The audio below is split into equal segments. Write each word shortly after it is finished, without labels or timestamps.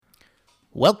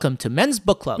Welcome to Men's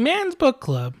Book Club. Man's Book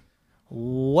Club.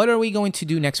 What are we going to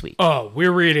do next week? Oh,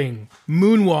 we're reading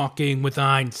Moonwalking with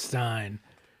Einstein.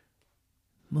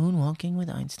 Moonwalking with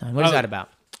Einstein. What is that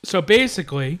about? So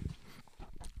basically,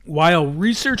 while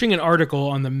researching an article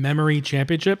on the Memory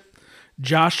Championship,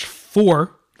 Josh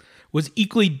Four was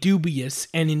equally dubious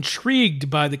and intrigued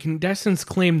by the contestants'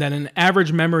 claim that an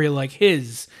average memory like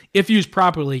his, if used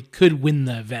properly, could win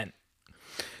the event.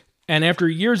 And after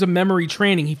years of memory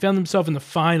training, he found himself in the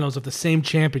finals of the same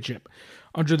championship.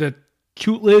 Under the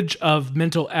tutelage of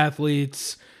mental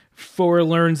athletes, Four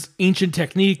learns ancient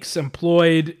techniques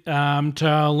employed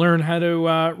to learn how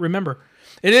to remember.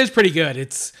 It is pretty good.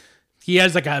 He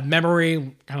has like a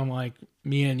memory, kind of like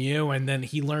me and you, and then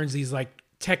he learns these like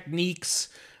techniques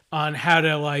on how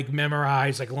to like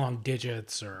memorize like long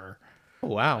digits or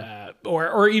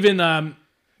or even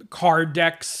card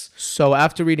decks. So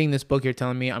after reading this book, you're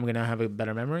telling me I'm going to have a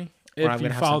better memory? Or If I'm you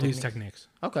gonna follow have some these techniques.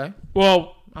 Okay.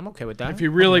 Well, I'm okay with that. if you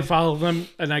really follow them,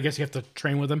 and I guess you have to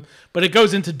train with them, but it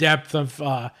goes into depth of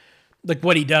like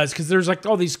what he does, because there's like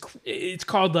all these. It's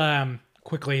called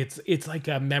quickly. It's like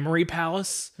a memory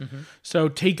palace. Mm-hmm. So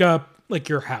take up like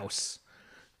your house,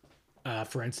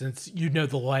 for instance. You know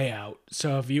the layout.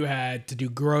 So if you had to do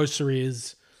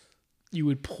groceries, you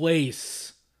would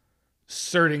place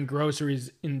certain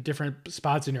groceries in different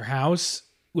spots in your house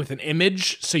with an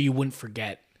image, so you wouldn't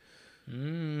forget.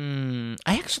 I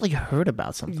actually heard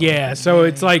about something. Yeah, like so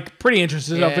it's like pretty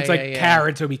interesting stuff. It's like yeah.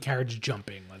 carrots, it would be carrots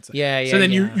jumping. Let's say. Yeah. So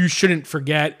then you shouldn't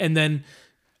forget. And then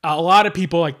a lot of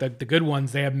people, like the good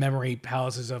ones, they have memory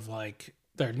palaces of like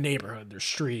their neighborhood, their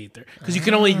street, because you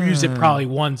can only use it probably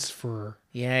once for.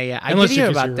 Yeah. I Unless did you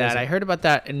hear consider about that. it. I heard about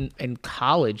that in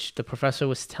college. The professor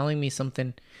was telling me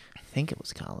something. I think it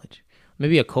was college.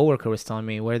 Maybe a coworker was telling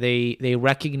me where they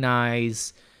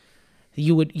recognize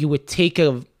you would take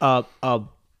a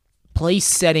place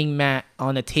setting mat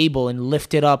on a table and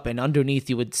lift it up, and underneath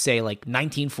you would say like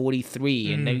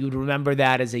 1943, and then you would remember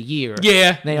that as a year.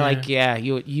 Yeah. And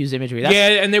you would use imagery. That's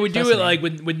and they would do it like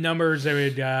with numbers. They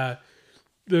would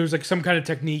there's like some kind of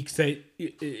techniques that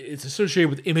it's associated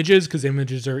with images, because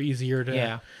images are easier to.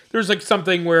 Yeah. There's like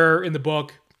something where in the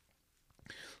book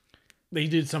they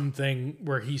did something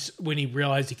where when he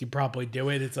realized he could probably do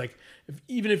it, it's like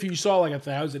even if you saw like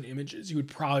 1,000 images, you would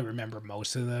probably remember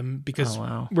most of them, because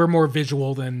we're more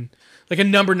visual than like a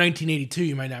number 1982.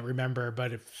 You might not remember,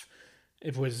 but if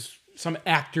it was some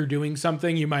actor doing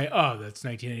something, you might that's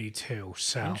 1982.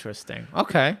 So interesting.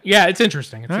 Okay. Yeah, it's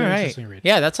interesting. It's All an right. interesting read.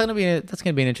 Yeah, that's gonna be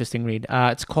an interesting read.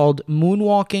 It's called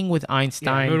Moonwalking with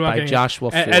Einstein by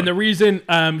Joshua Four. And the reason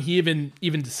he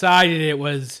even decided it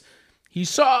was he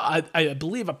saw I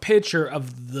believe a picture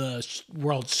of the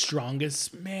world's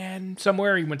strongest man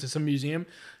somewhere. He went to some museum,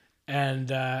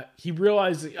 and he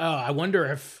realized, I wonder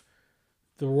if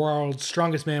the world's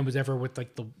strongest man was ever with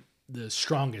like the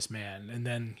strongest man, and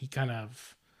then he kind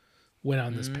of went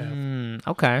on this path.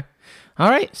 Okay. All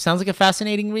right. Sounds like a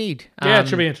fascinating read. Yeah, it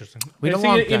should be interesting.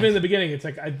 Even in the beginning, it's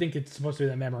like I think it's supposed to be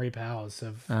the memory palace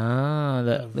of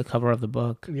the cover of the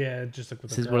book. Yeah, just like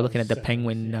with Since we're looking at the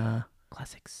Penguin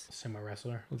classics. Sumo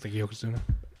wrestler. Looks like Yokozuna.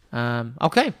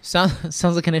 Okay.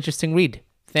 Sounds like an interesting read.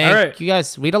 Thank you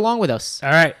guys. Read along with us.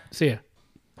 All right. See ya.